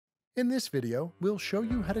In this video, we'll show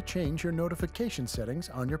you how to change your notification settings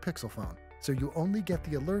on your Pixel phone, so you only get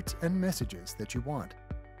the alerts and messages that you want.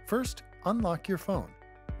 First, unlock your phone.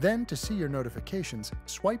 Then, to see your notifications,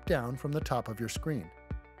 swipe down from the top of your screen.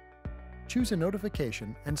 Choose a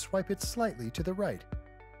notification and swipe it slightly to the right.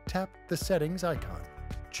 Tap the Settings icon.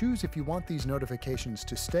 Choose if you want these notifications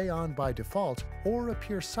to stay on by default or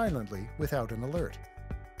appear silently without an alert.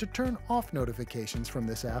 To turn off notifications from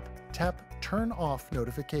this app, tap Turn Off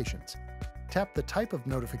Notifications. Tap the type of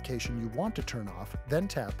notification you want to turn off, then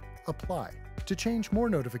tap Apply. To change more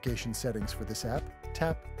notification settings for this app,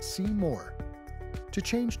 tap See More. To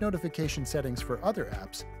change notification settings for other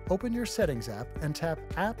apps, open your Settings app and tap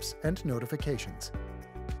Apps and Notifications.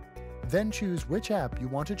 Then choose which app you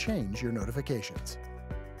want to change your notifications.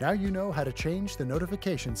 Now you know how to change the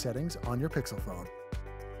notification settings on your Pixel phone.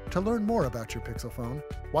 To learn more about your Pixel phone,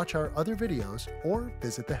 watch our other videos or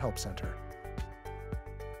visit the Help Center.